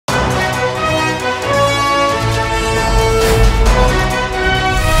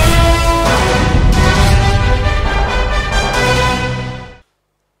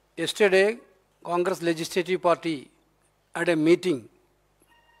Yesterday, Congress Legislative Party had a meeting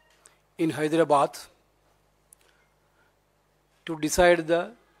in Hyderabad to decide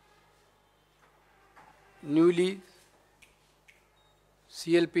the newly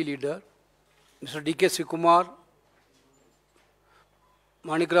CLP leader, Mr. D.K. Sikumar,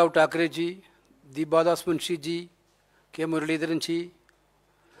 Manikrao Thakreji, Deebadas Munshi, K. Muralidharan,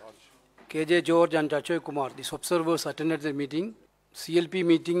 K.J. George and Achoy Kumar. These observers attended the meeting. CLP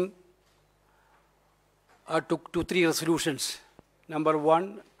meeting took 2-3 resolutions. Number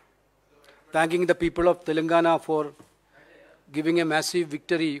 1, thanking the people of Telangana for giving a massive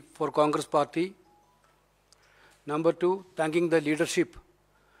victory for Congress party. Number 2, thanking the leadership,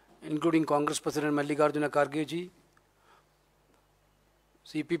 including Congress President Mallikarjuna Kharge ji,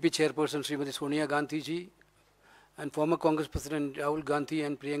 CPP Chairperson Srimati Sonia Gandhi ji, and former Congress President Rahul Gandhi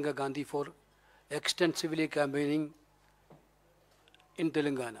and Priyanka Gandhi for extensively campaigning in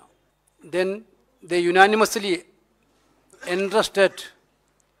Telangana. Then they unanimously entrusted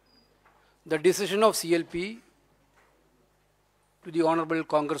the decision of CLP to the Honorable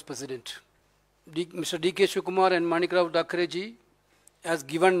Congress President. Mr. D.K. Sikumar and Manikrao Thakreji has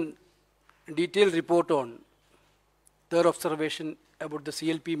given a detailed report on their observation about the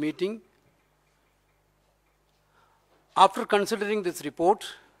CLP meeting. After considering this report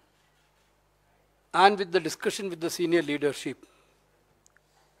and with the discussion with the senior leadership,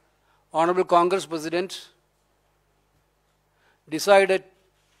 Honorable Congress President decided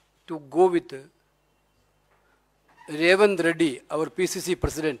to go with Revanth Reddy, our PCC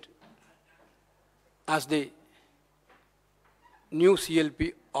President, as the new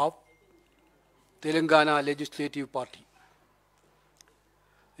CLP of Telangana Legislative Party.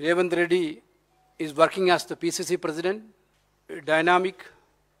 Revanth Reddy is working as the PCC President, a dynamic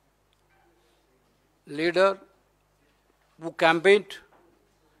leader who campaigned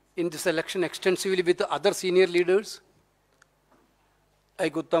in this election extensively with other senior leaders,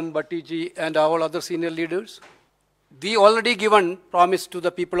 like Uttam Bhattiji and all other senior leaders. We already given promise to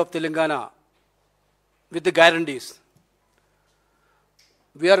the people of Telangana with the guarantees.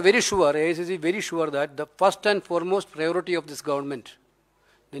 We are very sure, AICC very sure that the first and foremost priority of this government,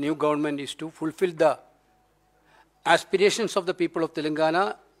 the new government, is to fulfill the aspirations of the people of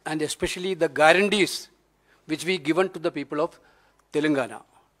Telangana and especially the guarantees which we given to the people of Telangana.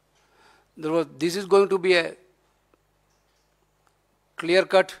 This is going to be a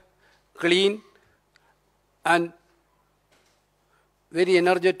clear-cut, clean and very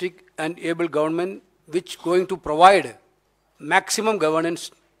energetic and able government which is going to provide maximum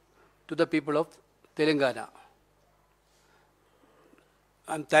governance to the people of Telangana.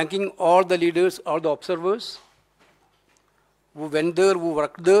 I am thanking all the leaders, all the observers who went there, who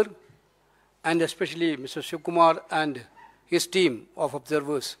worked there, and especially Mr. Sikumar and his team of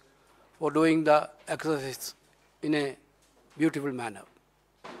observers for doing the exercise in a beautiful manner.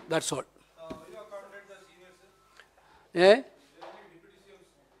 That's all. You accommodated the seniors? Eh?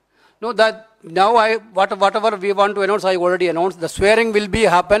 No, that now whatever we want to announce, I already announced. The swearing will be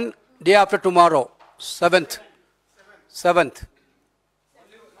happen day after tomorrow, 7th. 7th.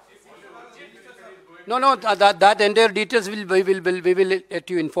 No, that entire details we will let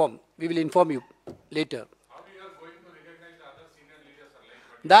you inform. We will inform you later. How you are going to recognize the other senior leaders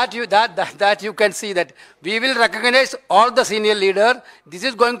are like? That you can see that we will recognize all the senior leaders. This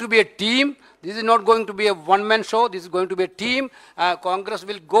is going to be a team. This is not going to be a one-man show. This is going to be a team. Congress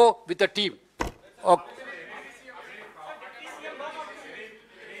will go with a team. Okay.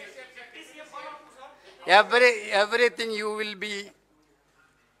 Everything you will be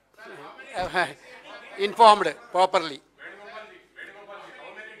informed properly.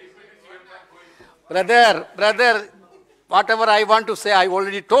 Brother, whatever I want to say, I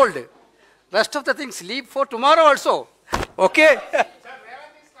already told. Rest of the things leave for tomorrow also. Okay?